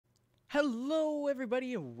Hello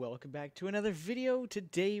everybody and welcome back to another video.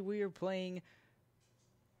 Today we are playing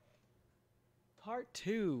part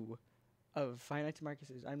 2 of Five Nights at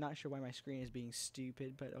Marcus's. I'm not sure why my screen is being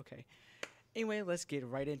stupid, but okay. Anyway, let's get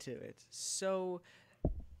right into it. So,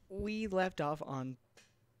 we left off on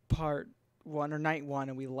part 1 or night 1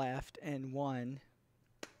 and we left and won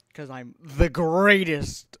because I'm the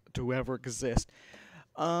greatest to ever exist.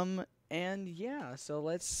 And yeah, so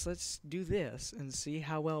let's do this and see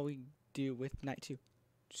how well we do with night 2.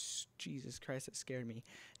 Jesus Christ, that scared me.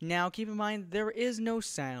 Now, keep in mind, there is no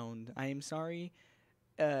sound. I am sorry.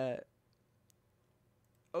 OBS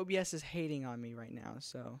is hating on me right now,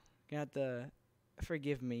 so you have to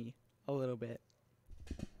forgive me a little bit.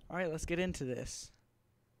 Alright, let's get into this.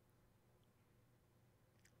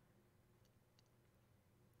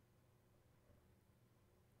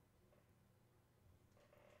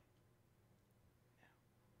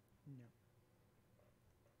 No.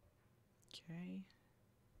 Okay.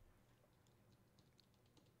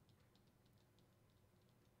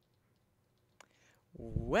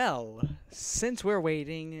 Well, since we're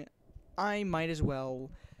waiting, I might as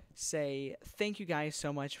well say thank you guys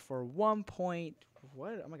so much for 1 point.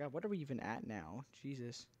 What? Oh my god, what are we even at now?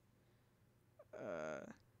 Jesus.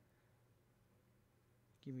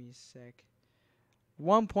 Give me a sec.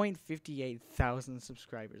 1.58 thousand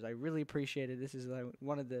subscribers. I really appreciate it. This is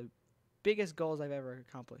one of the biggest goals I've ever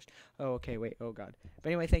accomplished. Oh, okay, wait. Oh god. But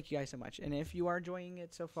anyway, thank you guys so much. And if you are enjoying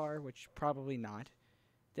it so far, which probably not,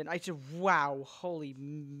 then I just wow, holy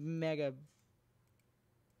mega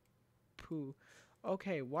poo.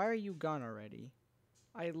 Okay, why are you gone already?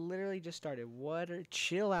 I literally just started.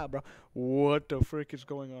 Chill out, bro. What the frick is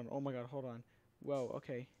going on? Oh my god, hold on. Whoa,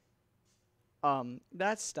 okay.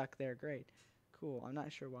 That's stuck there. Great. Cool. I'm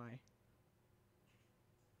not sure why.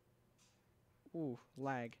 Ooh,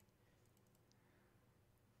 lag.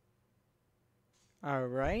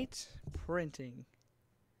 Alright. Printing.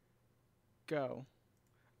 Go.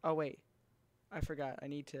 Oh, wait. I forgot. I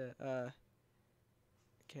need to,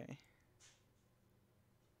 okay.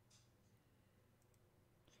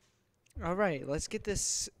 Alright, let's get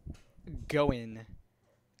this going.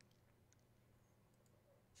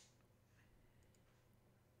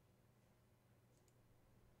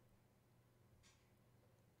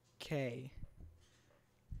 Okay.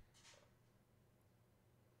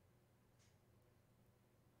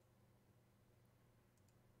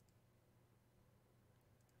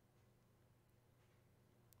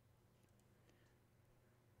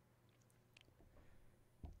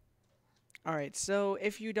 Alright, so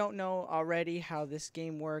if you don't know already how this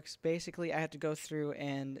game works, basically I have to go through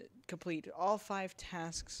and complete all 5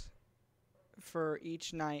 tasks for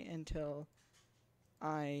each night until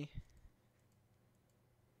I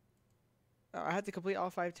have to complete all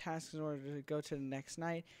 5 tasks in order to go to the next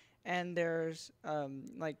night. And there's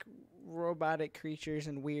like robotic creatures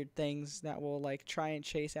and weird things that will like try and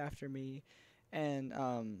chase after me and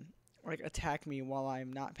like attack me while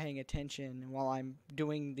I'm not paying attention while I'm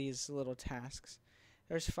doing these little tasks.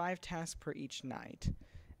 There's 5 tasks per each night.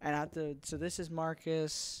 And I have to, so this is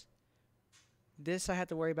Marcus. This I have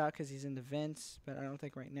to worry about because he's in the vents, but I don't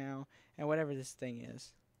think right now. And whatever this thing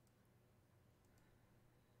is.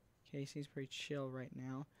 Okay, seems pretty chill right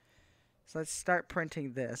now. So let's start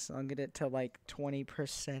printing this. I'll get it to like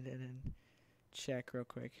 20% and then check real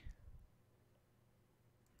quick.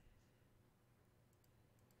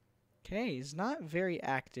 Okay, he's not very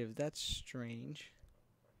active. That's strange.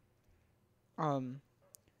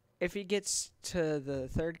 If he gets to the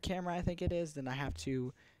 3rd camera, I think it is, then I have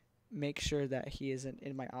to make sure that he isn't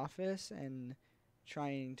in my office and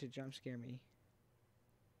trying to jump scare me.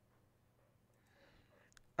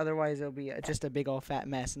 Otherwise, it'll be just a big old fat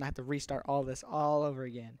mess, and I have to restart all this all over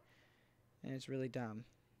again. And it's really dumb.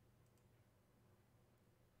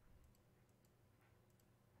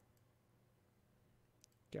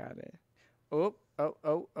 Got it. Oh.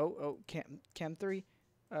 Cam 3.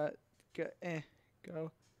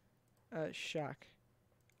 Go. Shock.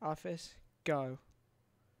 Office. Go.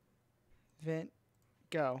 Vent.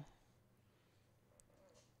 Go.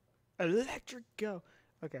 Electric. Go.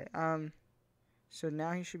 Okay. So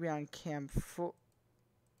now he should be on cam 4.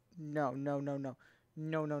 No. No.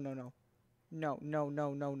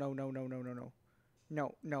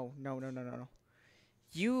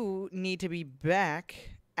 You need to be back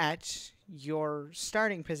at your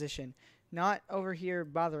starting position, not over here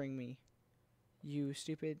bothering me. You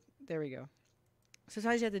stupid. There we go.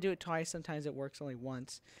 Sometimes you have to do it twice. Sometimes it works only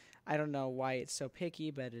once. I don't know why it's so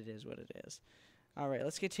picky, but it is what it is. Alright,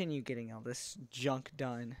 let's continue getting all this junk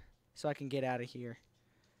done so I can get out of here.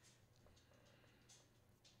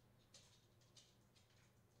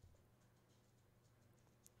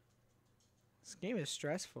 This game is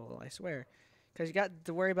stressful, I swear. Because you got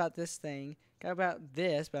to worry about this thing, got about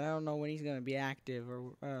this, but I don't know when he's going to be active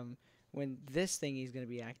or when this thing is going to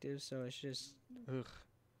be active. So it's just, ugh.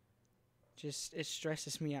 Just, it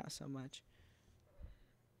stresses me out so much.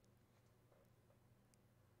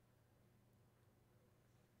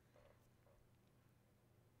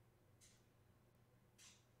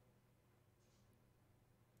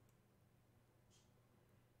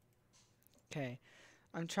 Okay.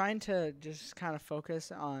 I'm trying to just kind of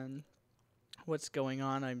focus on what's going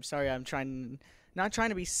on. I'm sorry. Not trying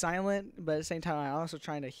to be silent, but at the same time, I'm also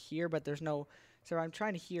trying to hear. But there's no, so I'm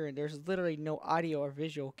trying to hear, and there's literally no audio or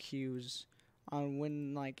visual cues on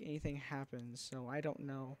when like anything happens. So I don't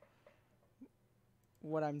know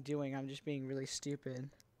what I'm doing. I'm just being really stupid.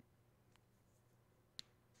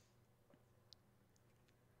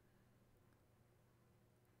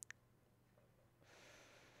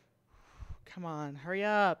 Come on, hurry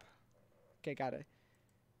up. Okay, got it.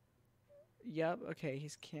 Yep, okay,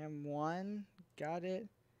 he's cam 1. Got it.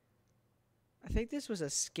 I think this was a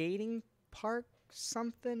skating park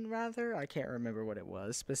something rather. I can't remember what it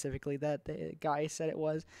was specifically that the guy said it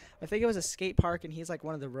was. I think it was a skate park and he's like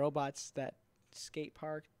one of the robots that skate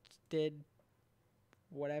park did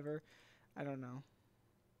whatever. I don't know.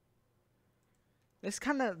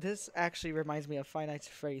 This actually reminds me of Five Nights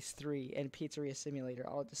at Freddy's 3 and Pizzeria Simulator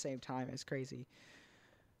all at the same time. It's crazy.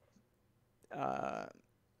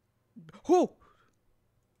 Whoa!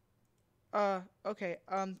 Okay,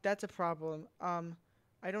 that's a problem.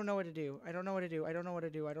 I don't know what to do. I don't know what to do. I don't know what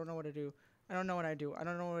to do. I don't know what to do. I don't know what I do. I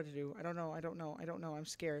don't know what to do. I don't know. I don't know. I don't know. I'm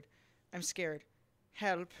scared. I'm scared.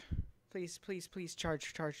 Help. Please, please, please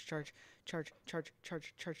charge, charge, charge, charge, charge,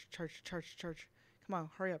 charge, charge, charge, charge, charge. Come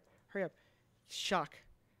on, hurry up. Hurry up. Shock.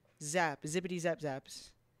 Zap. Zippity zap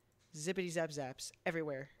zaps. Zippity zap zaps.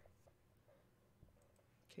 Everywhere.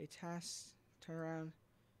 Okay, tasks. Turn around.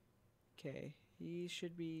 Okay. He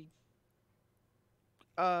should be...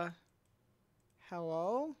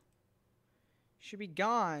 Hello? Should be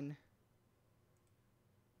gone.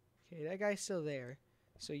 Okay, that guy's still there.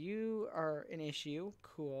 So you are an issue.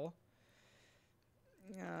 Cool.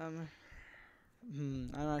 I'm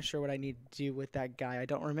not sure what I need to do with that guy. I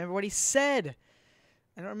don't remember what he said.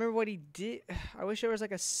 I don't remember what he did. I wish there was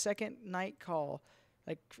like a second night call,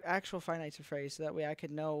 like actual Five Nights at Freddy's, so that way I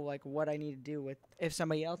could know like what I need to do with if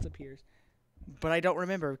somebody else appears. But I don't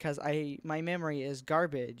remember because my memory is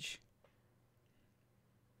garbage.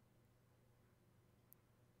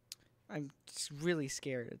 I'm really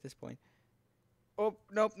scared at this point. Oh,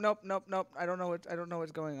 nope, nope, nope, nope. I don't know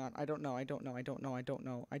what's going on. I don't know. I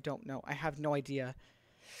have no idea.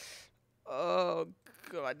 Oh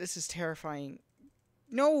god, this is terrifying.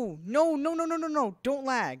 No. Don't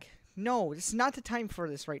lag. No, this is not the time for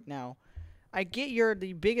this right now. I get you're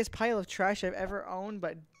the biggest pile of trash I've ever owned,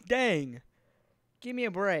 but dang. Give me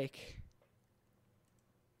a break.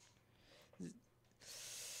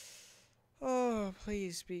 Oh,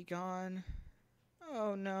 please be gone.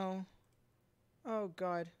 Oh no. Oh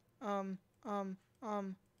god. Oh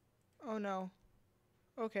no.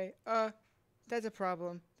 Okay, that's a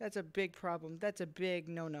problem. That's a big problem. That's a big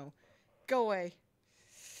no-no. Go away.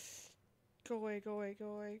 Go away, go away,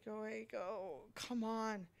 go away, go away, go. Come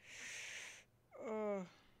on.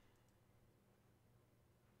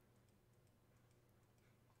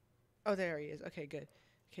 Oh, there he is. Okay, good.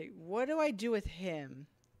 Okay, what do I do with him?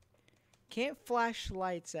 Can't flash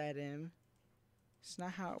lights at him. It's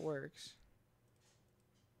not how it works.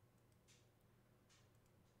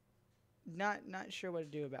 Not sure what to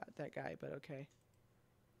do about that guy, but okay.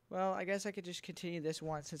 Well, I guess I could just continue this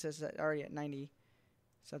one since it's already at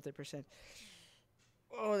 90-something%.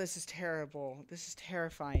 Oh, this is terrible. This is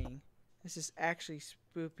terrifying. This is actually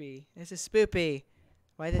spoopy. This is spoopy.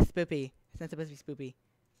 Why is it spoopy? It's not supposed to be spoopy,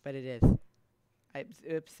 but it is.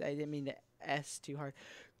 Oops, I didn't mean to S too hard.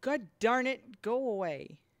 God darn it, go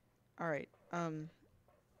away. All right.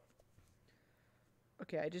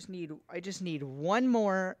 Okay, I just need one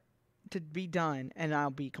more to be done, and I'll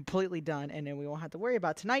be completely done, and then we won't have to worry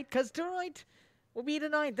about tonight, because tonight will be the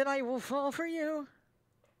night that I will fall for you.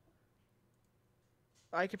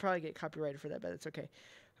 I could probably get copyrighted for that, but it's okay.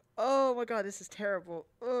 Oh my god, this is terrible.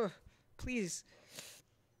 Ugh, please.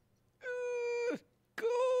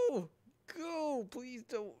 Go! Go! Please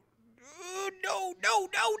don't. No! No!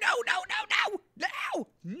 No! No! No! No! No!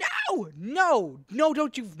 No! No! No!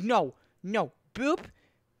 Don't you? No! No! Boop!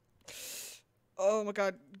 Oh my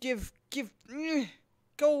god. Give.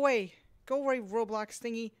 Go away. Go away, Roblox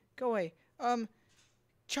thingy. Go away.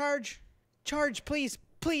 Charge. Charge, please.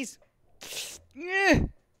 Please.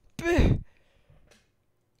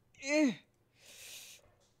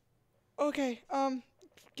 Okay,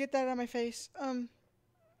 get that out of my face. Oh, what is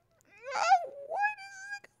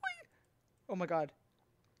it going? Oh my god.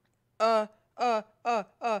 Uh, uh, uh,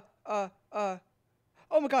 uh, uh, uh.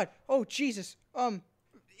 Oh my god. Oh, Jesus.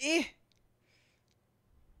 Eh.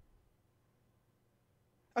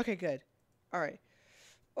 Okay, good. Alright.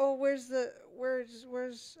 Oh, where's, no,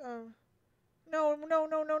 no, no,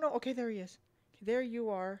 no, no. Okay, there he is. Okay, there you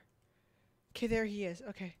are. Okay, there he is.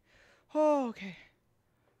 Okay. Oh, okay.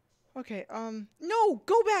 Okay, no!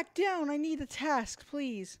 Go back down! I need the task,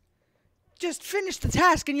 please. Just finish the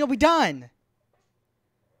task and you'll be done!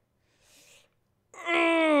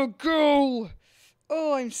 Oh, go!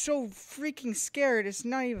 Oh, I'm so freaking scared. It's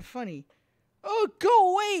not even funny. Oh,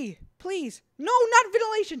 go away! Please. No, not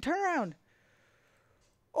ventilation! Turn around!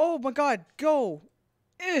 Oh my god, go!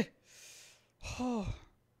 Oh.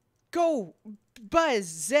 Go! Buzz!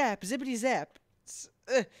 Zap! Zippity zap!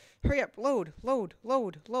 Hurry up! Load! Load!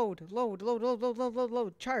 Load! Load! Load! Load! Load! Load! Load! Load!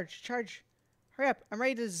 Load! Charge! Charge! Hurry up! I'm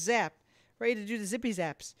ready to zap. Ready to do the zippy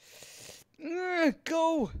zaps.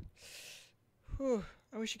 Go! Whew.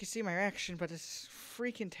 I wish you could see my reaction, but it's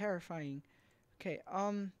freaking terrifying. Okay,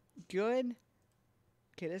 good.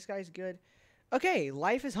 Okay, this guy's good. Okay,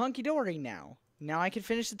 life is hunky dory now. Now I can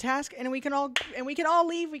finish the task, and we can all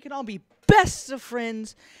leave. We can all be best of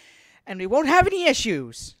friends, and we won't have any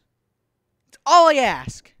issues. That's all I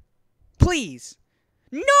ask. Please.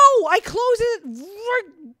 No, I closed it.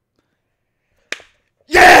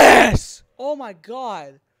 Yes! Oh my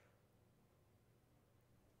god.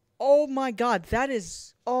 Oh my god, that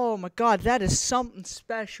is something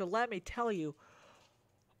special, let me tell you.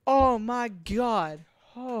 Oh my god.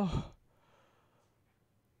 Oh.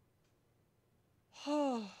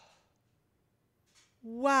 Oh.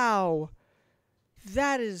 Wow.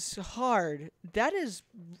 That is hard. That is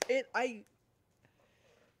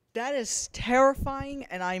terrifying,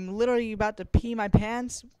 and I'm literally about to pee my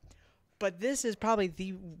pants. But this is probably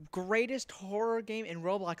the greatest horror game in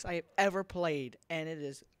Roblox I have ever played, and it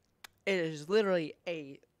is literally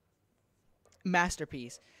a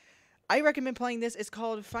masterpiece. I recommend playing this. It's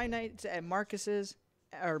called Five Nights at Marcus,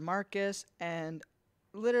 and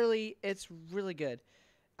literally, it's really good.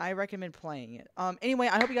 I recommend playing it. Anyway,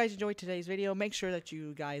 I hope you guys enjoyed today's video. Make sure that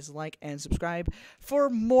you guys like and subscribe for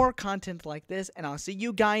more content like this, and I'll see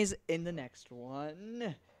you guys in the next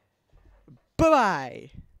one.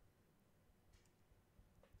 Bye-bye.